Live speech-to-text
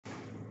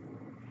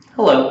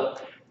Hello.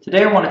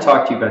 Today I want to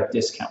talk to you about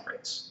discount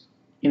rates,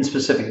 in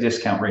specific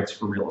discount rates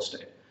for real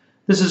estate.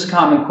 This is a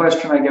common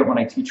question I get when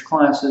I teach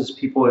classes.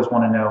 People always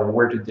want to know,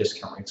 where do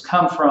discount rates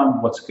come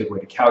from? What's a good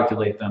way to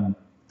calculate them?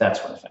 That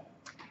sort of thing.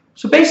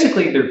 So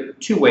basically, there are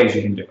two ways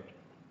you can do it.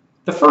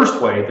 The first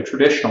way, the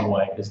traditional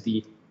way, is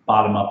the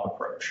bottom-up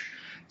approach.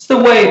 It's the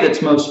way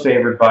that's most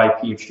favored by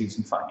PhDs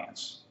in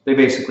finance. They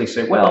basically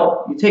say,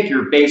 well, you take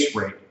your base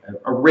rate,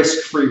 a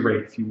risk-free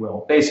rate, if you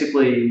will,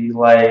 basically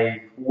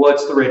like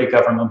what's the rate of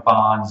government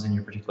bonds in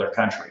your particular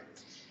country.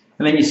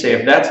 And then you say,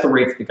 if that's the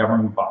rate for the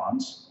government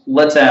bonds,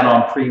 let's add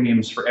on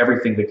premiums for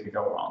everything that could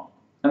go wrong.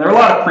 And there are a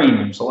lot of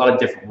premiums, a lot of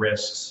different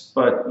risks,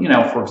 but,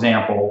 for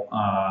example,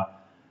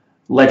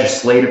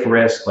 legislative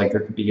risk, like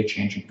there could be a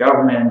change in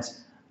government,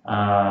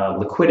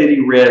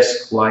 liquidity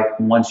risk, like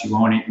once you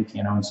own it, you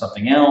can't own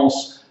something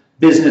else,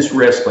 business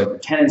risk, like the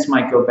tenants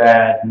might go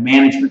bad,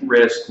 management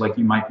risk, like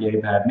you might be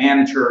a bad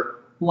manager,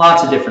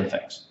 lots of different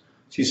things.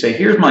 So you say,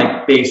 here's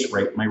my base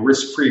rate, my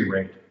risk-free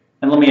rate,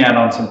 and let me add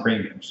on some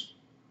premiums.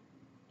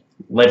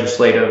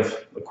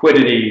 Legislative,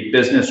 liquidity,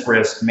 business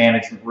risk,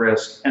 management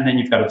risk, and then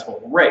you've got a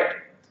total rate.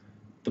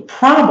 The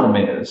problem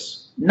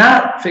is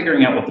not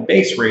figuring out what the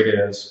base rate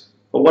is,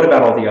 but what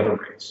about all the other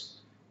rates?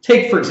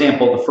 Take, for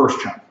example, the first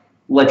chunk,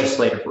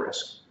 legislative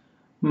risk.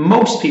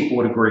 Most people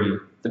would agree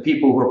the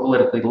people who are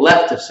politically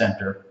left of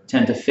center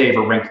tend to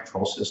favor rent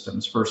control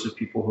systems versus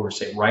people who are,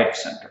 say, right of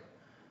center.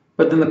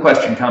 But then the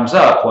question comes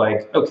up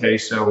like, okay,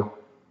 so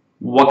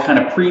what kind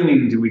of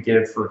premium do we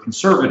give for a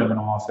conservative in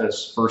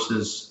office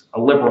versus a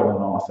liberal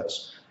in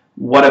office?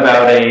 What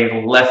about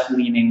a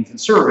left-leaning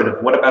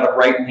conservative? What about a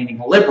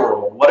right-leaning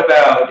liberal? What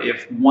about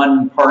if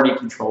one party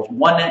controls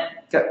one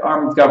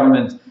arm of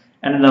government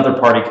and another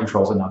party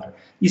controls another?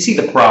 You see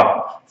the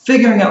problem.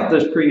 Figuring out what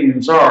those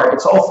premiums are,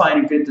 it's all fine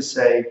and good to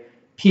say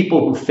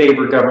people who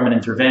favor government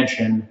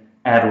intervention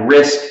add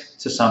risk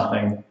to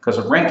something because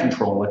of rent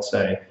control, let's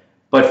say,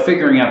 but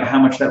figuring out how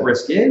much that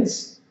risk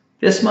is,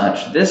 this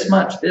much, this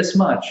much, this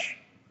much,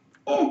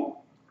 who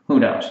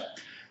knows?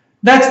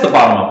 That's the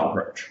bottom-up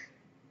approach.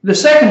 The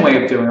second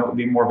way of doing it would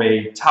be more of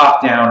a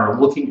top-down or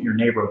looking at your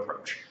neighbor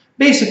approach.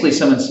 Basically,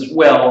 someone says,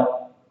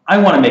 well, I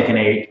want to make an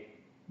 8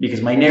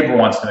 because my neighbor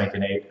wants to make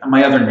an 8 and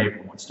my other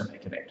neighbor wants to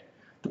make an 8.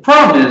 The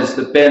problem is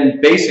that then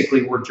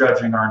basically we're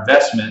judging our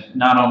investment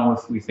not only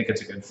if we think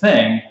it's a good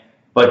thing,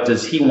 but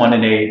does he want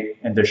an 8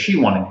 and does she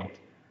want an 8?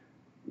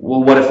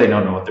 Well, what if they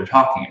don't know what they're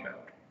talking about?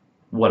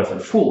 What if they're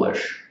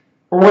foolish?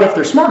 Or what if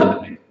they're smarter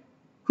than me?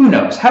 Who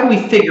knows? How do we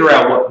figure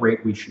out what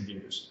rate we should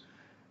use?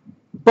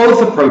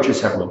 Both approaches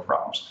have real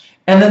problems.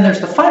 And then there's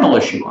the final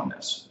issue on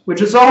this,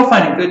 which is all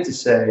fine and good to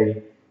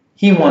say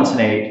he wants an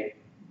 8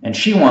 and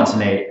she wants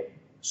an 8,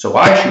 so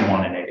I should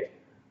want an 8.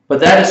 But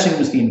that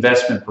assumes the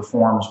investment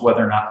performs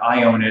whether or not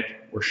I own it,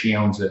 or she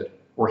owns it,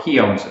 or he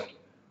owns it.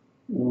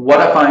 What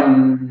if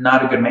I'm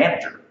not a good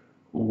manager?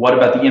 What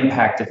about the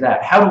impact of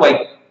that? How do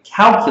I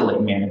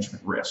calculate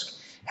management risk?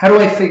 How do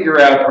I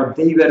figure out, are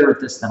they better at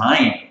this than I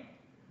am?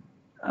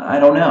 I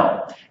don't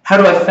know. How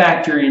do I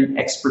factor in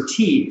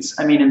expertise?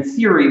 I mean, in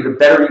theory, the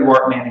better you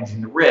are at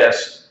managing the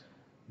risk,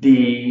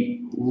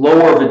 the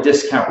lower of a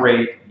discount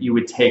rate you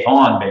would take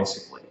on,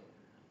 basically.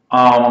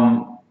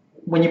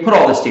 When you put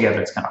all this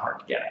together, it's kind of hard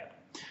to get at.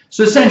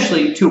 So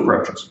essentially, two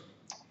approaches.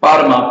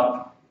 Bottom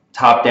up,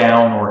 top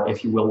down, or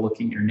if you will,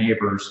 looking at your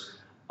neighbors.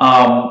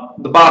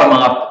 The bottom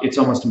up, it's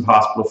almost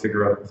impossible to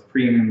figure out what the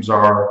premiums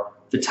are.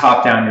 The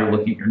top down, you're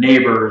looking at your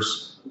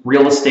neighbors.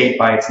 Real estate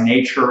by its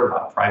nature, a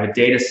lot of private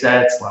data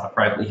sets, a lot of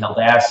privately held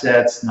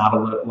assets, not a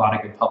lot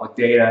of good public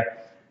data.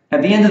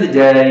 At the end of the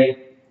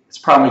day, it's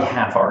probably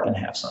half art and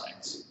half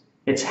science.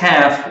 It's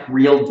half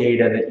real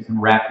data that you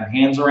can wrap your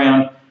hands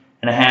around,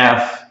 and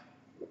half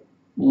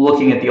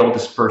looking at the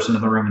oldest person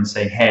in the room and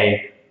saying,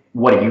 hey,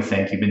 what do you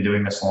think? You've been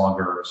doing this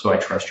longer, so I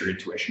trust your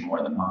intuition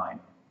more than mine.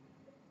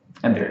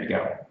 And there you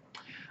go.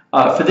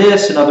 For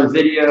this and other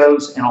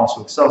videos and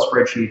also Excel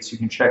spreadsheets, you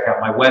can check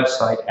out my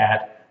website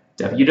at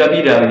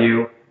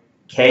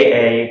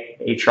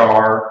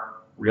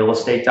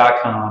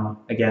www.kahrrealestate.com.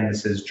 Again,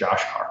 this is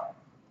Josh Carr.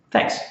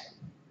 Thanks.